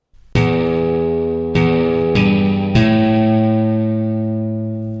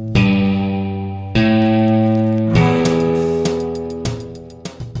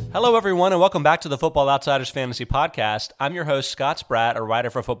welcome back to the Football Outsiders Fantasy Podcast. I'm your host, Scott Spratt, a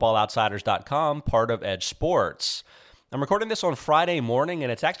writer for FootballOutsiders.com, part of Edge Sports. I'm recording this on Friday morning,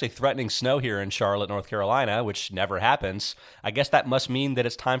 and it's actually threatening snow here in Charlotte, North Carolina, which never happens. I guess that must mean that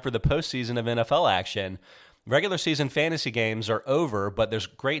it's time for the postseason of NFL action. Regular season fantasy games are over, but there's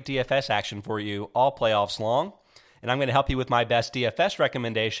great DFS action for you all playoffs long. And I'm going to help you with my best DFS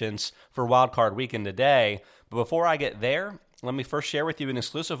recommendations for Wildcard Weekend today. But before I get there, let me first share with you an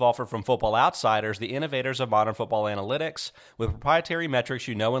exclusive offer from Football Outsiders, the innovators of modern football analytics, with proprietary metrics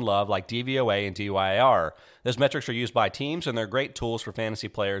you know and love like DVOA and DYR. Those metrics are used by teams, and they're great tools for fantasy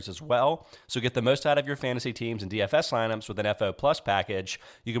players as well. So get the most out of your fantasy teams and DFS lineups with an FO Plus package.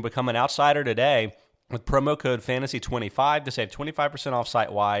 You can become an outsider today with promo code FANTASY25 to save 25% off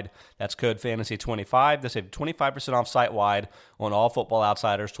site-wide. That's code FANTASY25 to save 25% off site-wide on all Football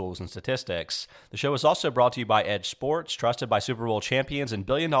Outsiders tools and statistics. The show is also brought to you by Edge Sports, trusted by Super Bowl champions and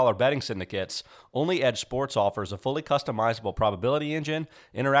billion-dollar betting syndicates. Only Edge Sports offers a fully customizable probability engine,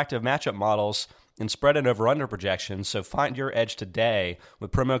 interactive matchup models, and spread and over-under projections, so find your edge today with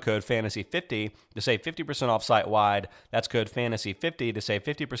promo code FANTASY50 to save 50% off site-wide. That's code FANTASY50 to save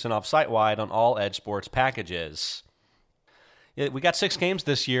 50% off site-wide on all Edge Sports packages. We got 6 games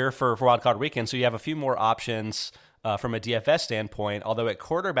this year for Wildcard Weekend, so you have a few more options from a DFS standpoint, although at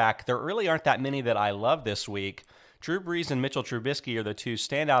quarterback, there really aren't that many that I love this week. Drew Brees and Mitchell Trubisky are the two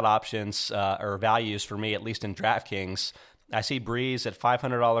standout options or values for me, at least in DraftKings. I see Brees at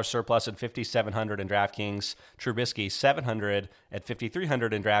 $500 surplus at $5,700 in DraftKings, Trubisky $700 at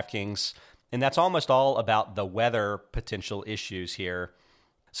 $5,300 in DraftKings, and that's almost all about the weather potential issues here.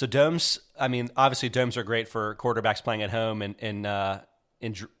 So domes, obviously domes are great for quarterbacks playing at home, and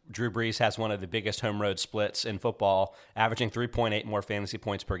Drew Brees has one of the biggest home road splits in football, averaging 3.8 more fantasy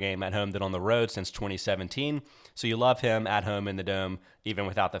points per game at home than on the road since 2017. So you love him at home in the dome, even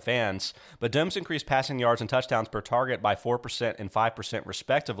without the fans. But domes increase passing yards and touchdowns per target by 4% and 5%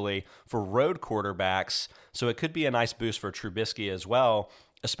 respectively for road quarterbacks. So it could be a nice boost for Trubisky as well,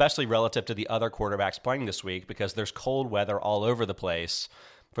 especially relative to the other quarterbacks playing this week because there's cold weather all over the place.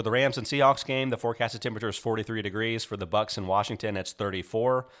 For the Rams and Seahawks game, the forecasted temperature is 43 degrees. For the Bucks in Washington, it's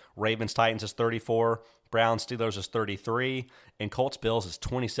 34. Ravens Titans is 34. Browns Steelers is 33. And Colts Bills is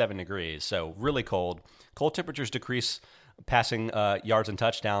 27 degrees. So really cold. Cold temperatures decrease passing yards and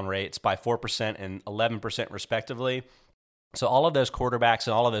touchdown rates by 4% and 11% respectively. So all of those quarterbacks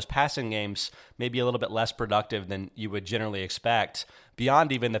and all of those passing games may be a little bit less productive than you would generally expect,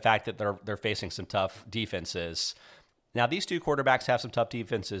 beyond even the fact that they're facing some tough defenses. Now, these two quarterbacks have some tough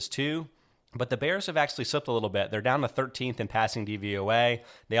defenses too, but the Bears have actually slipped a little bit. They're down to 13th in passing DVOA.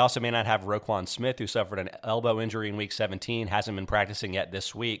 They also may not have Roquan Smith, who suffered an elbow injury in Week 17, hasn't been practicing yet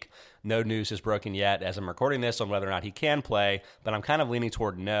this week. No news is broken yet as I'm recording this on whether or not he can play, but I'm kind of leaning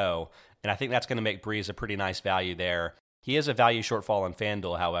toward no, and I think that's going to make Brees a pretty nice value there. He is a value shortfall in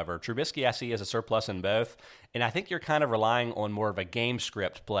FanDuel, however. Trubisky, I see, as a surplus in both, and I think you're kind of relying on more of a game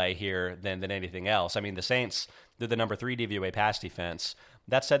script play here than anything else. The Saints, they're the number 3 DVOA pass defense.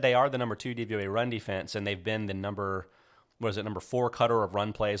 That said, they are the number 2 DVOA run defense, and they've been the number 4 cutter of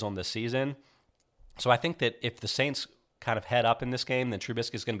run plays on this season. So I think that if the Saints kind of head up in this game, then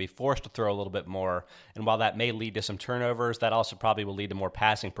Trubisky is going to be forced to throw a little bit more. And while that may lead to some turnovers, that also probably will lead to more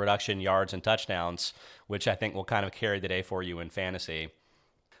passing production, yards, and touchdowns, which I think will kind of carry the day for you in fantasy.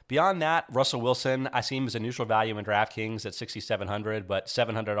 Beyond that, Russell Wilson, I see him as a neutral value in DraftKings at $6,700, but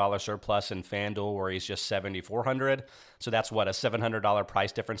 $700 surplus in FanDuel where he's just $7,400. So that's a $700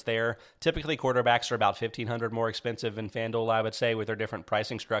 price difference there. Typically, quarterbacks are about $1,500 more expensive in FanDuel, I would say, with their different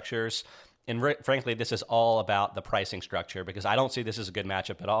pricing structures. And frankly, this is all about the pricing structure because I don't see this as a good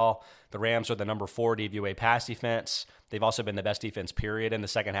matchup at all. The Rams are the number 4 DVOA pass defense. They've also been the best defense, period, in the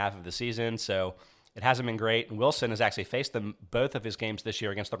second half of the season. So it hasn't been great. And Wilson has actually faced them both of his games this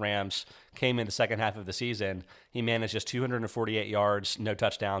year against the Rams, came in the second half of the season. He managed just 248 yards, no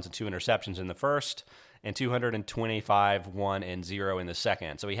touchdowns, and 2 interceptions in the first, and 225, 1, and 0 in the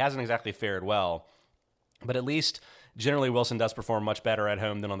second. So he hasn't exactly fared well. But at least generally Wilson does perform much better at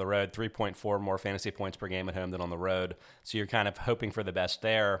home than on the road, 3.4 more fantasy points per game at home than on the road. So you're kind of hoping for the best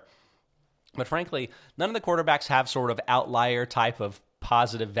there. But frankly, none of the quarterbacks have sort of outlier type of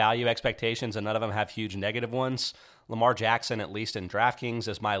positive value expectations, and none of them have huge negative ones. Lamar Jackson, at least in DraftKings,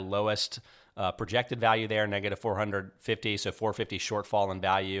 is my lowest projected value there, negative 450, so 450 shortfall in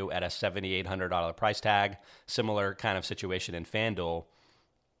value at a $7,800 price tag. Similar kind of situation in FanDuel.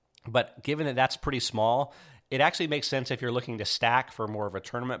 But given that that's pretty small, it actually makes sense if you're looking to stack for more of a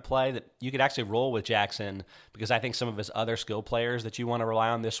tournament play that you could actually roll with Jackson, because I think some of his other skill players that you want to rely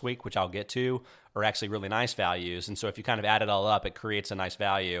on this week, which I'll get to, are actually really nice values. And so if you kind of add it all up, it creates a nice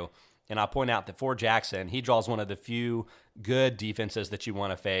value. And I'll point out that for Jackson, he draws one of the few good defenses that you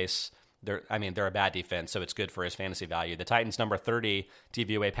want to face. They're a bad defense, so it's good for his fantasy value. The Titans' number 30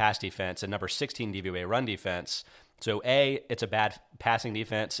 DVOA pass defense and number 16 DVOA run defense. So A, it's a bad passing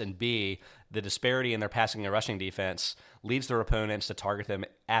defense, and B, the disparity in their passing and rushing defense leads their opponents to target them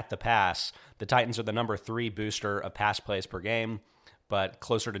at the pass. The Titans are the number 3 booster of pass plays per game, but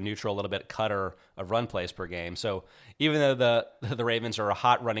closer to neutral, a little bit cutter of run plays per game. So even though the Ravens are a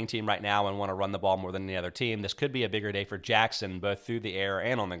hot running team right now and want to run the ball more than any other team, this could be a bigger day for Jackson, both through the air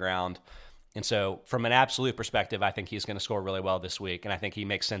and on the ground. And so from an absolute perspective, I think he's going to score really well this week, and I think he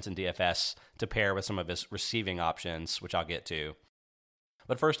makes sense in DFS to pair with some of his receiving options, which I'll get to.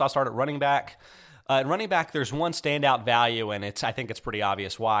 But first, I'll start at running back. At running back, there's one standout value, and I think it's pretty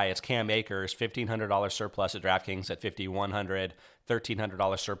obvious why. It's Cam Akers, $1,500 surplus at DraftKings at $5,100,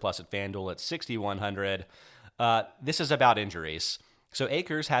 $1,300 surplus at FanDuel at $6,100. This is about injuries. So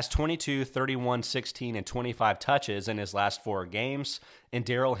Akers has 22, 31, 16, and 25 touches in his last 4 games, and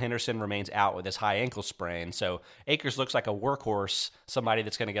Darrell Henderson remains out with his high ankle sprain. So Akers looks like a workhorse, somebody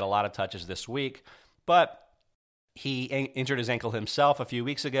that's going to get a lot of touches this week, but he injured his ankle himself a few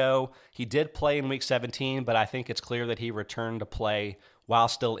weeks ago. He did play in Week 17, but I think it's clear that he returned to play while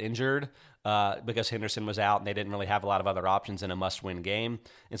still injured because Henderson was out and they didn't really have a lot of other options in a must-win game.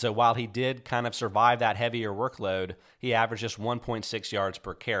 And so while he did kind of survive that heavier workload, he averaged just 1.6 yards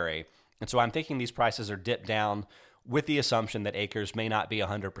per carry. And so I'm thinking these prices are dipped down with the assumption that Akers may not be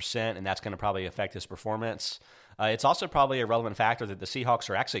 100%, and that's going to probably affect his performance. It's also probably a relevant factor that the Seahawks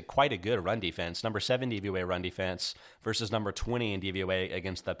are actually quite a good run defense, number 7 DVOA run defense versus number 20 in DVOA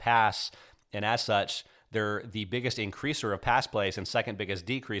against the pass. And as such, they're the biggest increaser of pass plays and second biggest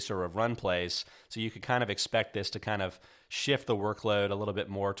decreaser of run plays. So you could kind of expect this to kind of shift the workload a little bit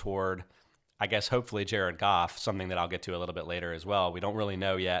more toward, I guess, hopefully Jared Goff, something that I'll get to a little bit later as well. We don't really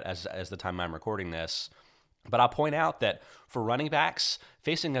know yet as the time I'm recording this. But I'll point out that for running backs,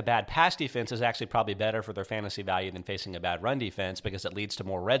 facing a bad pass defense is actually probably better for their fantasy value than facing a bad run defense because it leads to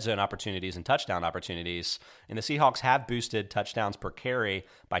more red zone opportunities and touchdown opportunities. And the Seahawks have boosted touchdowns per carry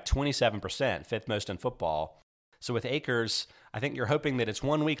by 27%, fifth most in football. So with Akers, I think you're hoping that it's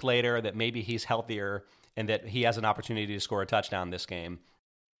 1 week later, that maybe he's healthier and that he has an opportunity to score a touchdown this game.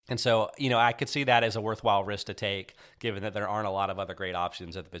 And so, I could see that as a worthwhile risk to take, given that there aren't a lot of other great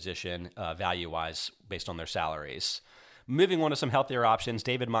options at the position value-wise based on their salaries. Moving on to some healthier options,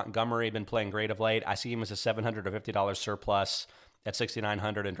 David Montgomery been playing great of late. I see him as a $750 surplus at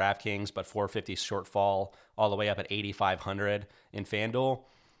 $6,900 in DraftKings, but $450 shortfall all the way up at $8,500 in FanDuel.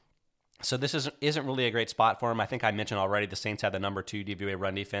 So this isn't really a great spot for him. I think I mentioned already the Saints have the number 2 DVOA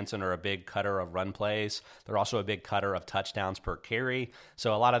run defense and are a big cutter of run plays. They're also a big cutter of touchdowns per carry.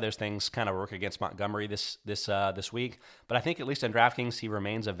 So a lot of those things kind of work against Montgomery this week. But I think at least in DraftKings he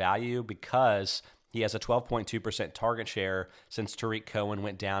remains a value because he has a 12.2% target share since Tariq Cohen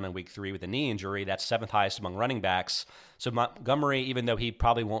went down in Week 3 with a knee injury. That's 7th highest among running backs. So Montgomery, even though he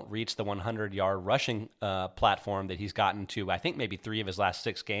probably won't reach the 100-yard rushing platform that he's gotten to, I think maybe 3 of his last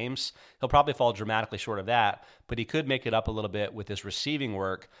 6 games, he'll probably fall dramatically short of that, but he could make it up a little bit with his receiving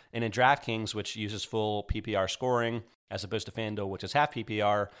work. And in DraftKings, which uses full PPR scoring, as opposed to FanDuel, which is half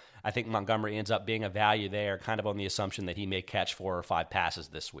PPR, I think Montgomery ends up being a value there, kind of on the assumption that he may catch 4 or 5 passes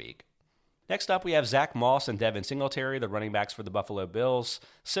this week. Next up, we have Zach Moss and Devin Singletary, the running backs for the Buffalo Bills.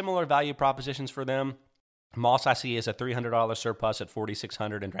 Similar value propositions for them. Moss, I see, is a $300 surplus at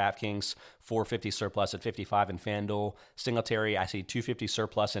 $4,600 in DraftKings, $450 surplus at $55 in FanDuel. Singletary, I see $250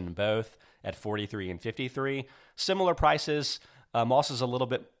 surplus in both at $43 and $53. Similar prices. Moss is a little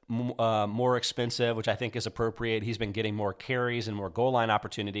bit more expensive, which I think is appropriate. He's been getting more carries and more goal line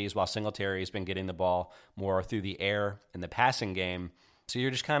opportunities, while Singletary has been getting the ball more through the air in the passing game. So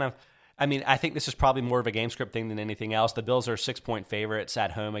you're just kind of... I think this is probably more of a game script thing than anything else. The Bills are 6-point favorites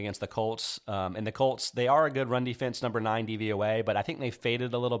at home against the Colts. And the Colts, they are a good run defense, number 9 DVOA, but I think they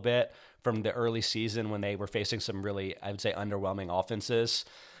faded a little bit from the early season when they were facing some really, I would say, underwhelming offenses.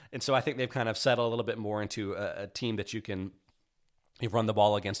 And so I think they've kind of settled a little bit more into a team that you run the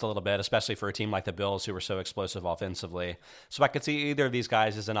ball against a little bit, especially for a team like the Bills who were so explosive offensively. So I could see either of these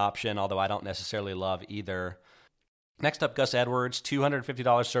guys as an option, although I don't necessarily love either. Next up, Gus Edwards,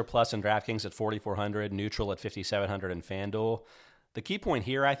 $250 surplus in DraftKings at $4,400, neutral at $5,700 in FanDuel. The key point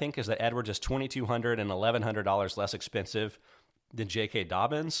here, I think, is that Edwards is $2,200 and $1,100 less expensive than J.K.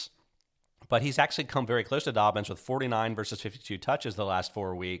 Dobbins, but he's actually come very close to Dobbins with 49 versus 52 touches the last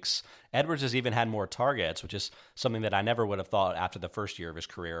 4 weeks. Edwards has even had more targets, which is something that I never would have thought after the first year of his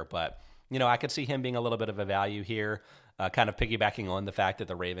career, but I could see him being a little bit of a value here, kind of piggybacking on the fact that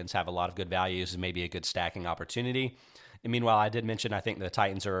the Ravens have a lot of good values and maybe a good stacking opportunity. And meanwhile, I did mention I think the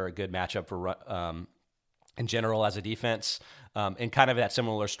Titans are a good matchup for in general as a defense. And kind of that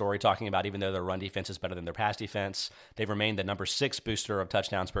similar story talking about even though their run defense is better than their pass defense, they've remained the number 6 booster of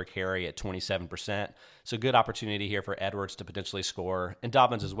touchdowns per carry at 27%. So good opportunity here for Edwards to potentially score, and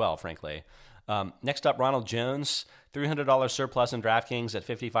Dobbins as well, frankly. Next up, Ronald Jones, $300 surplus in DraftKings at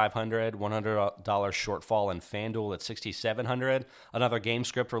 $5,500, $100 shortfall in FanDuel at $6,700. Another game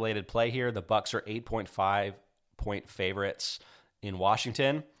script related play here. The Bucs are 8.5-point favorites in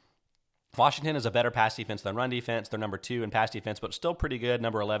Washington. Washington is a better pass defense than run defense. They're number 2 in pass defense, but still pretty good,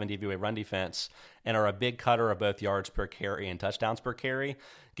 number 11 DVOA run defense, and are a big cutter of both yards per carry and touchdowns per carry.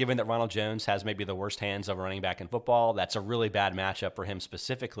 Given that Ronald Jones has maybe the worst hands of a running back in football, that's a really bad matchup for him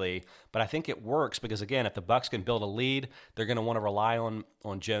specifically. But I think it works because, again, if the Bucs can build a lead, they're going to want to rely on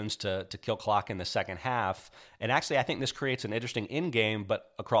Jones to kill clock in the second half. And actually, I think this creates an interesting in-game,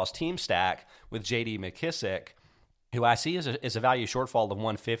 but across team stack with J.D. McKissic, who I see is a value shortfall of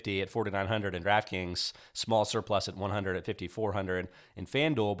 150 at 4,900 in DraftKings, small surplus at 100 at 5,400 in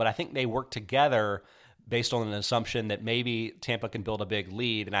FanDuel. But I think they work together based on an assumption that maybe Tampa can build a big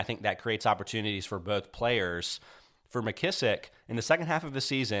lead, and I think that creates opportunities for both players. For McKissic, in the second half of the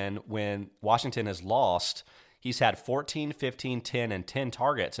season, when Washington has lost, he's had 14, 15, 10, and 10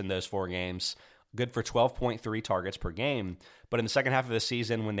 targets in those 4 games, good for 12.3 targets per game. But in the second half of the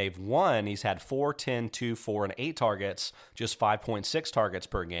season, when they've won, he's had 4, 10, 2, 4, and 8 targets, just 5.6 targets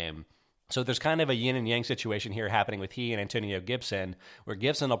per game. So there's kind of a yin and yang situation here happening with he and Antonio Gibson, where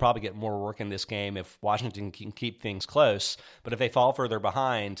Gibson will probably get more work in this game if Washington can keep things close. But if they fall further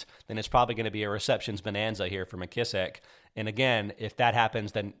behind, then it's probably going to be a receptions bonanza here for McKissic. And again, if that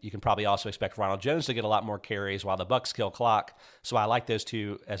happens, then you can probably also expect Ronald Jones to get a lot more carries while the Bucs kill clock. So I like those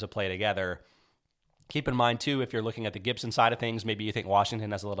two as a play together. Keep in mind, too, if you're looking at the Gibson side of things, maybe you think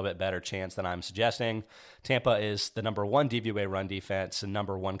Washington has a little bit better chance than I'm suggesting. Tampa is the number 1 DVOA run defense and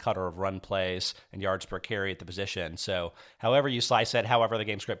number 1 cutter of run plays and yards per carry at the position. So however you slice it, however the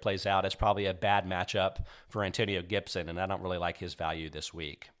game script plays out, it's probably a bad matchup for Antonio Gibson, and I don't really like his value this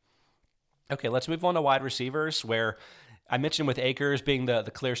week. Okay, let's move on to wide receivers, where I mentioned with Akers being the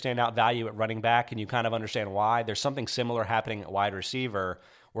clear standout value at running back, and you kind of understand why. There's something similar happening at wide receiver,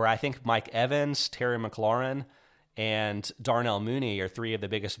 where I think Mike Evans, Terry McLaurin, and Darnell Mooney are 3 of the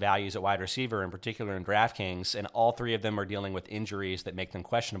biggest values at wide receiver, in particular in DraftKings, and all 3 of them are dealing with injuries that make them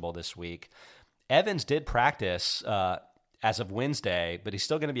questionable this week. Evans did practice as of Wednesday, but he's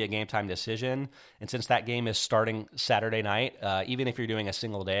still going to be a game-time decision, and since that game is starting Saturday night, even if you're doing a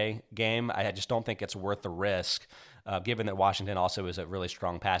single-day game, I just don't think it's worth the risk, given that Washington also is a really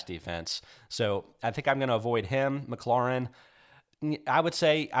strong pass defense. So I think I'm going to avoid him. McLaurin, I would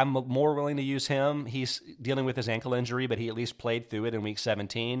say I'm more willing to use him. He's dealing with his ankle injury, but he at least played through it in Week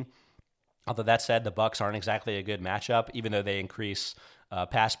 17. Although that said, the Bucs aren't exactly a good matchup, even though they increase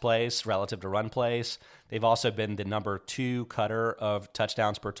pass plays relative to run plays. They've also been the number 2 cutter of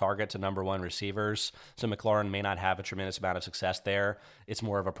touchdowns per target to number 1 receivers. So McLaurin may not have a tremendous amount of success there. It's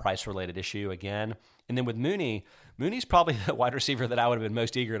more of a price-related issue again. And then with Mooney's probably the wide receiver that I would have been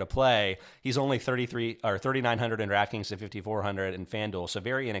most eager to play. He's only 3,900 in DraftKings and 5,400 in FanDuel, so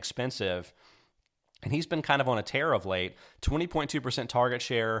very inexpensive. And he's been kind of on a tear of late. 20.2% target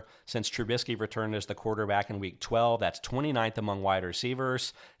share since Trubisky returned as the quarterback in Week 12. That's 29th among wide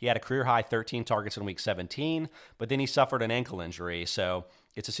receivers. He had a career-high 13 targets in Week 17, but then he suffered an ankle injury. So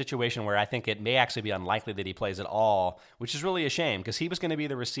it's a situation where I think it may actually be unlikely that he plays at all, which is really a shame because he was going to be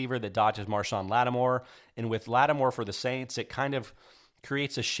the receiver that dodges Marshawn Lattimore. And with Lattimore for the Saints, it kind of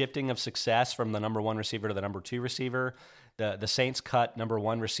creates a shifting of success from the number 1 receiver to the number 2 receiver. The Saints cut number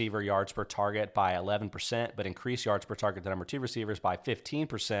 1 receiver yards per target by 11%, but increased yards per target to number 2 receivers by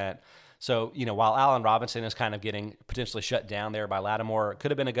 15%. So, while Allen Robinson is kind of getting potentially shut down there by Lattimore, it could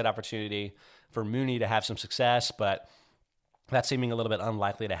have been a good opportunity for Mooney to have some success, but that's seeming a little bit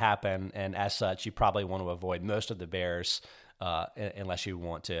unlikely to happen. And as such, you probably want to avoid most of the Bears unless you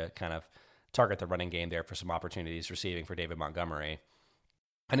want to kind of target the running game there for some opportunities receiving for David Montgomery.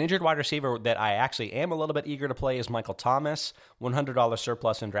 An injured wide receiver that I actually am a little bit eager to play is Michael Thomas, $100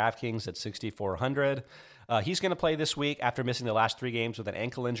 surplus in DraftKings at $6,400. He's going to play this week after missing the last 3 games with an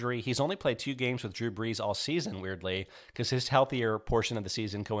ankle injury. He's only played 2 games with Drew Brees all season, weirdly, because his healthier portion of the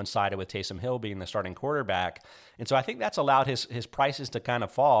season coincided with Taysom Hill being the starting quarterback. And so I think that's allowed his prices to kind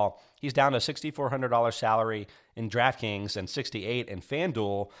of fall. He's down to $6,400 salary in DraftKings and $6,800 in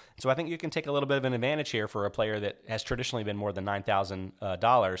FanDuel. So I think you can take a little bit of an advantage here for a player that has traditionally been more than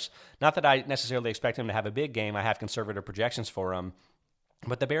 $9,000. Not that I necessarily expect him to have a big game. I have conservative projections for him.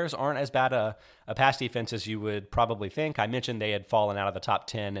 But the Bears aren't as bad a pass defense as you would probably think. I mentioned they had fallen out of the top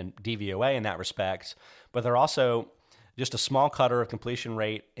 10 in DVOA in that respect, but they're also just a small cutter of completion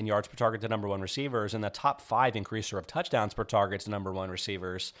rate and yards per target to number one receivers, and the top 5 increaser of touchdowns per target to number one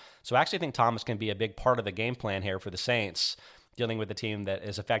receivers. So I actually think Thomas can be a big part of the game plan here for the Saints, dealing with a team that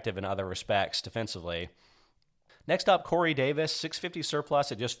is effective in other respects defensively. Next up, Corey Davis, 650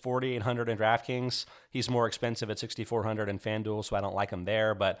 surplus at just 4,800 in DraftKings. He's more expensive at 6,400 in FanDuel, so I don't like him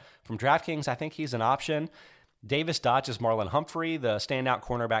there. But from DraftKings, I think he's an option. Davis dodges Marlon Humphrey, the standout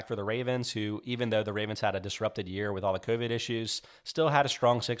cornerback for the Ravens, who, even though the Ravens had a disrupted year with all the COVID issues, still had a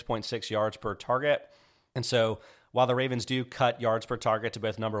strong 6.6 yards per target. And so while the Ravens do cut yards per target to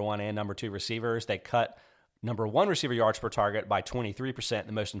both number one and number two receivers, they cut number one receiver yards per target by 23%,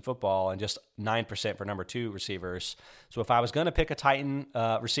 the most in football, and just 9% for number two receivers. So if I was going to pick a Titan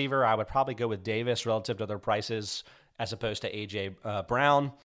receiver, I would probably go with Davis relative to their prices as opposed to A.J.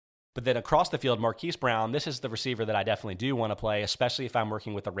 Brown. But then across the field, Marquise Brown, this is the receiver that I definitely do want to play, especially if I'm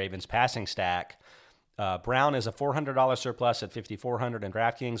working with the Ravens passing stack. Brown is a $400 surplus at $5,400 in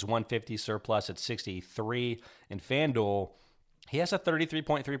DraftKings, $150 surplus at $63 in FanDuel. He has a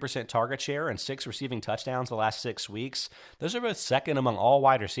 33.3% target share and 6 receiving touchdowns the last 6 weeks. Those are both second among all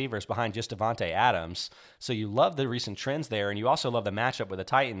wide receivers behind just Davante Adams. So you love the recent trends there, and you also love the matchup with the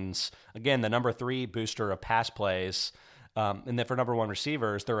Titans. Again, the number 3 booster of pass plays. And then for number 1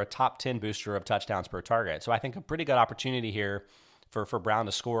 receivers, they're a top 10 booster of touchdowns per target. So I think a pretty good opportunity here for Brown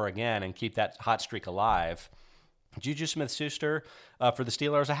to score again and keep that hot streak alive. Juju Smith-Schuster for the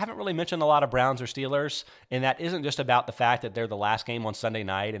Steelers. I haven't really mentioned a lot of Browns or Steelers, and that isn't just about the fact that they're the last game on Sunday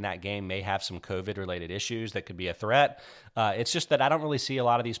night, and that game may have some COVID-related issues that could be a threat. It's just that I don't really see a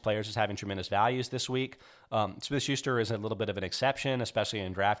lot of these players as having tremendous values this week. Smith-Schuster is a little bit of an exception, especially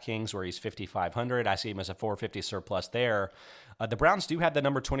in DraftKings where he's 5,500. I see him as a 450 surplus there. The Browns do have the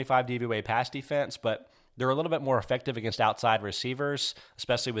number 25 DVOA pass defense, but they're a little bit more effective against outside receivers,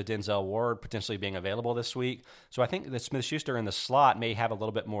 especially with Denzel Ward potentially being available this week. So I think that Smith-Schuster in the slot may have a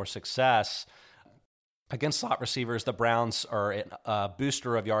little bit more success. Against slot receivers, the Browns are a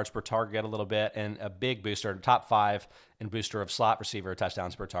booster of yards per target a little bit and a big booster, top 5 and booster of slot receiver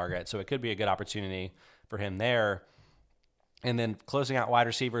touchdowns per target. So it could be a good opportunity for him there. And then closing out wide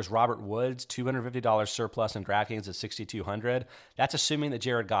receivers, Robert Woods, $250 surplus in DraftKings at $6,200. That's assuming that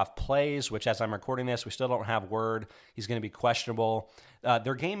Jared Goff plays, which as I'm recording this, we still don't have word. He's going to be questionable.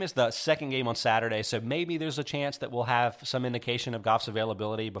 Their game is the second game on Saturday, so maybe there's a chance that we'll have some indication of Goff's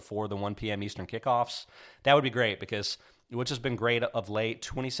availability before the 1 p.m. Eastern kickoffs. That would be great because which has been great of late,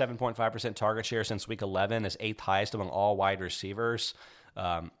 27.5% target share since week 11 is 8th highest among all wide receivers.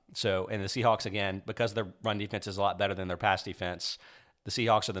 And the Seahawks, again, because their run defense is a lot better than their pass defense, the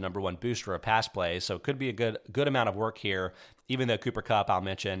Seahawks are the number 1 booster of pass plays. So it could be a good amount of work here, even though Cooper Kupp, I'll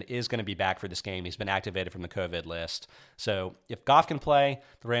mention, is going to be back for this game. He's been activated from the COVID list. So if Goff can play,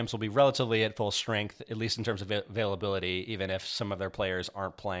 the Rams will be relatively at full strength, at least in terms of availability, even if some of their players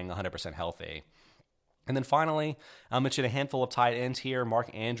aren't playing 100% healthy. And then finally, I'll mention a handful of tight ends here. Mark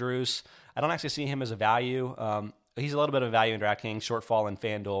Andrews, I don't actually see him as a value. He's a little bit of a value in DraftKings, shortfall in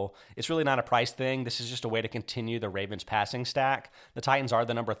FanDuel. It's really not a price thing. This is just a way to continue the Ravens passing stack. The Titans are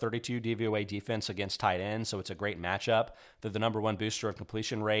the number 32 DVOA defense against tight ends, so it's a great matchup. They're the number 1 booster of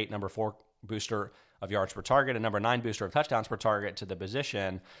completion rate, number 4 booster of yards per target, and number 9 booster of touchdowns per target to the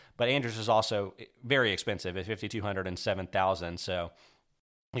position. But Andrews is also very expensive at $5,200 and $7,000, so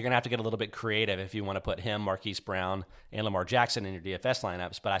you're going to have to get a little bit creative if you want to put him, Marquise Brown, and Lamar Jackson in your DFS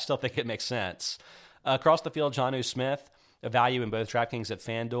lineups, but I still think it makes sense. Across the field, Jonnu Smith, a value in both DraftKings at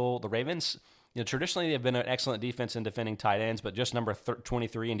FanDuel. The Ravens, traditionally they've been an excellent defense in defending tight ends, but just number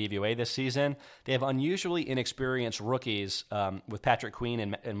 23 in DVOA this season. They have unusually inexperienced rookies with Patrick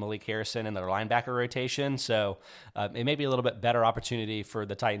Queen and Malik Harrison in their linebacker rotation, so it may be a little bit better opportunity for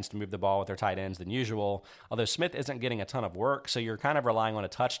the Titans to move the ball with their tight ends than usual, although Smith isn't getting a ton of work, so you're kind of relying on a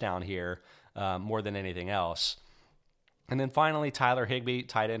touchdown here more than anything else. And then finally, Tyler Higbee,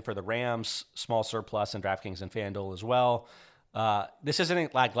 tight end for the Rams, small surplus in DraftKings and FanDuel as well. This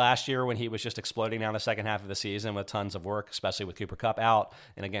isn't like last year when he was just exploding down the second half of the season with tons of work, especially with Cooper Kupp out.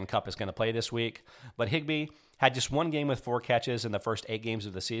 And again, Kupp is going to play this week. But Higbee had just 1 game with 4 catches in the first 8 games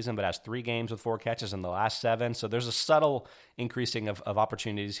of the season, but has 3 games with 4 catches in the last 7. So there's a subtle increasing of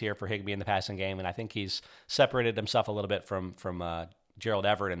opportunities here for Higbee in the passing game, and I think he's separated himself a little bit from Gerald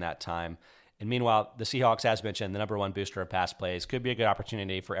Everett in that time. And meanwhile, the Seahawks, as mentioned, the number 1 booster of pass plays, could be a good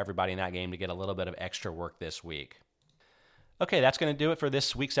opportunity for everybody in that game to get a little bit of extra work this week. Okay, that's going to do it for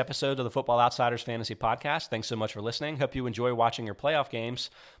this week's episode of the Football Outsiders Fantasy Podcast. Thanks so much for listening. Hope you enjoy watching your playoff games.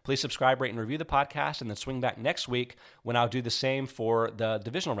 Please subscribe, rate, and review the podcast, and then swing back next week when I'll do the same for the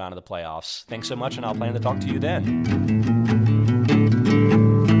divisional round of the playoffs. Thanks so much, and I'll plan to talk to you then.